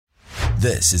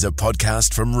This is a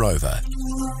podcast from Rover.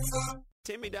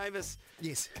 Timmy Davis.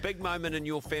 Yes. Big moment in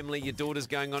your family. Your daughter's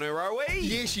going on her OE.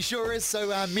 Yeah, she sure is. So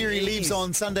Mary leaves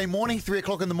on Sunday morning, 3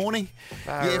 o'clock in the morning.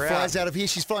 Flies out of here.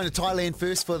 She's flying to Thailand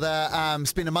first for the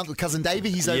spend a month with cousin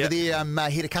Davey. He's over there,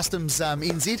 head of customs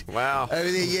NZ. Wow.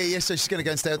 Over there, yeah. So she's going to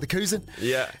go and stay at the Cousin.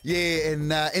 Yeah. Yeah,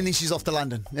 and then she's off to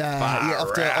London.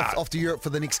 Off to Europe for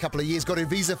the next couple of years. Got her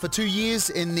visa for 2 years,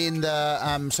 and then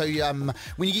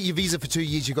when you get your visa for 2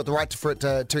 years, you've got the right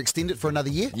to extend it for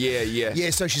another year. Yeah. Yeah,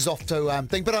 so she's off to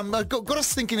thing. But got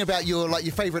us thinking about your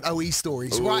favourite OE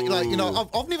stories, right? Like,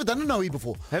 I've never done an OE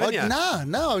before. Haven't you?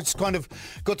 No. I just kind of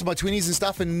got to my 20s and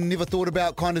stuff, and never thought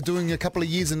about kind of doing a couple of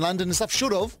years in London and stuff.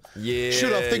 Should have. Yeah.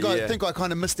 I think I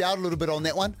kind of missed out a little bit on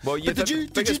that one. Well, but the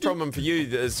biggest problem for you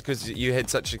is because you had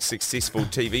such a successful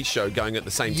TV show going at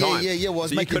the same time. Yeah. Well, I was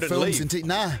so making films and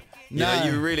No.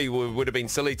 You really would have been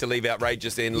silly to leave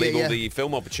Outrageous and leave all the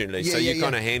film opportunities. So your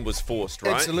kind of hand was forced,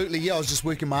 right? Absolutely, yeah. I was just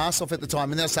working my ass off at the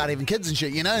time, and then I started having kids and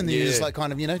shit, and then you just like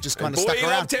kind of, stuck around. Boy, you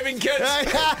loved having kids.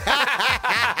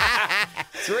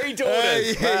 3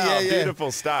 daughters. Wow,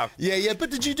 beautiful stuff. Yeah. But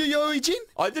did you do your OE, Jen?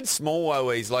 I did small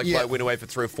OEs, like I went away for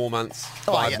 3 or 4 months,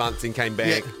 5 months, and came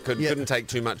back. Couldn't take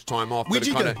too much time off. Where'd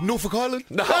you go? Norfolk Island?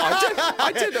 No,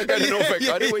 I did. I go to Norfolk.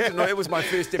 It was my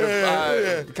first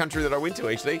ever country that I went to,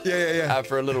 actually. Yeah.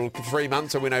 For a little 3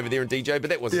 months, I went over there and DJ, but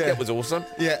that was awesome.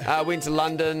 Yeah. Went to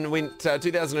London.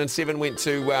 2007. Went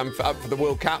to up for the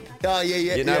World Cup. Oh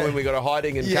yeah. When we got a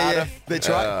hiding in Cardiff. Yeah, that's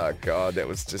right. Oh god, that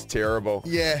was just terrible.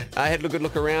 Yeah. I had a good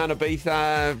look around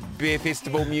Ibiza, Beer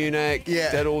Festival, Munich.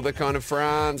 Yeah. Did all the kind of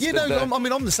France. Yeah,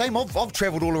 I'm the same. I've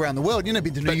travelled all around the world. Been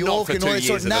to New York not for and all 2 that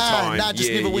sort years of. at a time.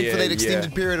 Just never went for that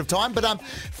extended period of time. But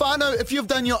Fano, if you've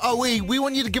done your OE, we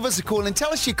want you to give us a call and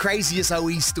tell us your craziest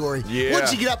OE story. Yeah. What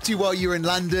did you get up to while you were in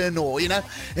London, or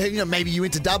maybe you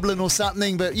went to Dublin or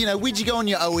something? But where'd you go on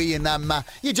your OE? And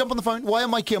jump on the phone. Why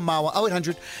am I Kia Mawa?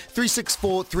 0800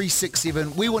 364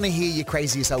 367. We want to hear your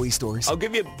craziest OE stories. I'll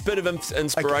give you a bit of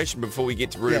inspiration before we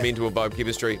get to rudimental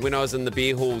biochemistry. When I was in the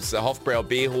beer halls, Hofbrau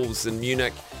beer halls in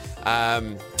Munich,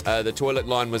 the toilet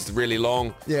line was really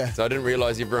long. Yeah. So I didn't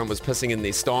realise everyone was pissing in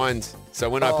their steins. So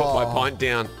when I put my pint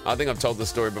down, I think I've told this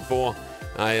story before.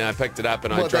 I picked it up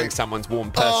and I drank someone's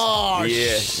warm piss. Oh,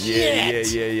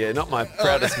 yeah. Not my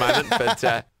proudest moment,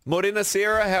 but Morena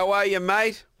Sarah, how are you,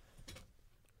 mate?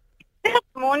 Good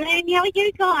morning. How are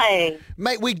you guys?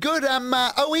 Mate, we're good.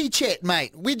 OE chat,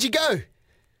 mate. Where'd you go?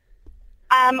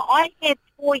 I had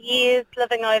 4 years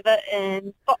living over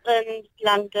in Scotland,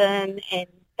 London, and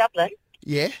Dublin.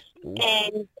 Yeah.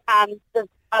 And the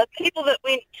people that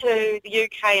went to the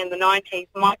UK in the 90s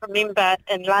might remember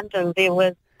in London there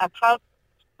was a pub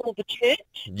called the Church.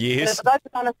 Yes. It was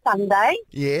open on a Sunday.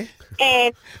 Yeah.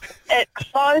 And it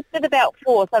closed at about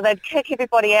 4, so they'd kick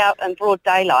everybody out in broad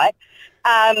daylight.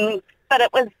 But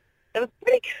it was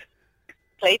pretty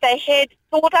cool. They had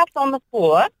sawdust on the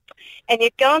floor, and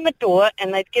you'd go in the door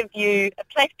and they'd give you a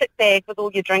plastic bag with all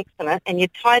your drinks in it, and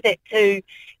you'd tie that to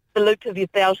the loop of your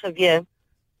belt of your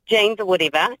jeans or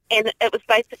whatever, and it was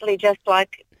basically just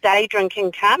like day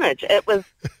drinking carnage. It was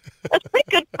pretty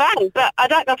good fun, but I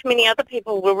don't know if many other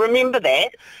people will remember that.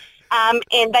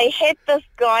 And they had this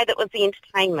guy that was the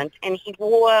entertainment, and he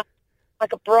wore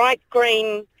like a bright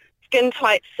green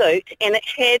skin-tight suit, and it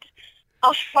had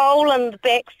a hole in the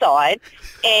backside,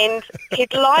 and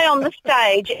he'd lie on the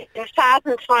stage and fart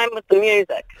in time with the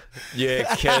music. You're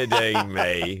kidding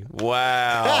me.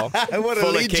 Wow. What a Full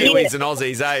of legend. Kiwis and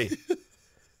Aussies, eh?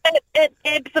 It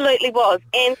absolutely was,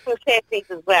 and some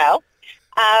Sassies as well.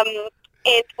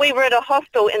 And we were at a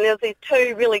hostel, and there was these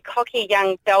 2 really cocky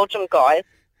young Belgian guys,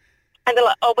 and they're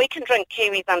like, oh, we can drink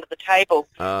Kiwis under the table.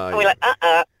 And we're like,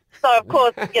 So, of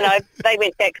course, they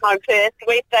went back home first.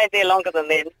 We stayed there longer than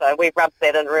them, so we rubbed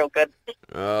that in real good.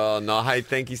 Oh, no. Hey,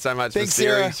 thank you so much Thanks, for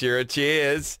sharing, Sarah.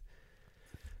 Cheers.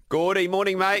 Gordy,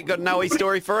 morning, mate. Got an OE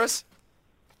story for us?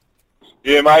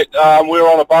 Yeah, mate. We were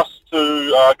on a bus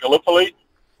to Gallipoli.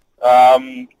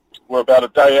 We're about a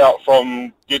day out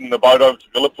from getting the boat over to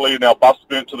Gallipoli, and our bus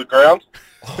burnt to the ground.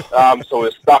 So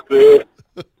we're stuck there.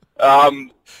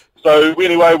 So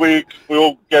anyway, we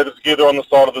all gathered together on the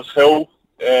side of this hill,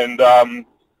 and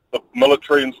the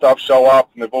military and stuff show up,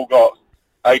 and they've all got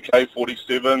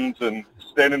AK-47s and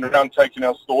standing around taking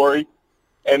our story.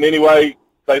 And anyway,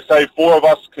 they say 4 of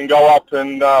us can go up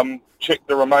and check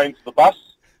the remains of the bus.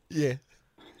 Yeah.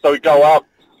 So we go up.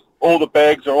 All the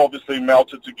bags are obviously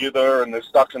melted together, and they're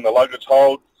stuck in the luggage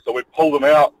hold. So we pull them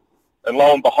out, and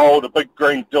lo and behold, a big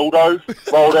green dildo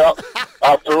rolled out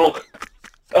after all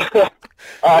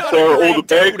the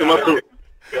bags. It must have,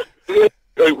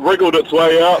 it wriggled its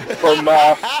way out from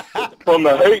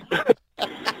the heat.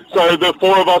 So So the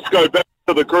four of us go back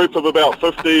to the group of about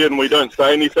 50 and we don't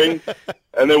say anything.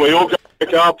 And then we all go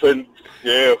back up and,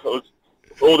 yeah, it was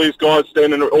all these guys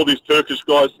all these Turkish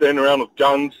guys standing around with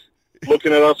guns,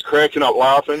 looking at us, cracking up,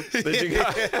 laughing.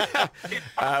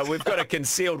 We've got a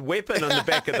concealed weapon on the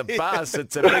back of the bus.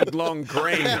 It's a big, long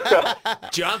green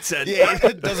Johnson. Yeah,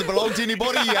 it doesn't belong to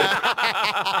anybody.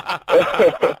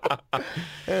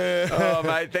 Oh,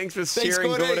 mate, thanks for sharing,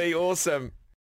 Gordy. Gordy. Awesome.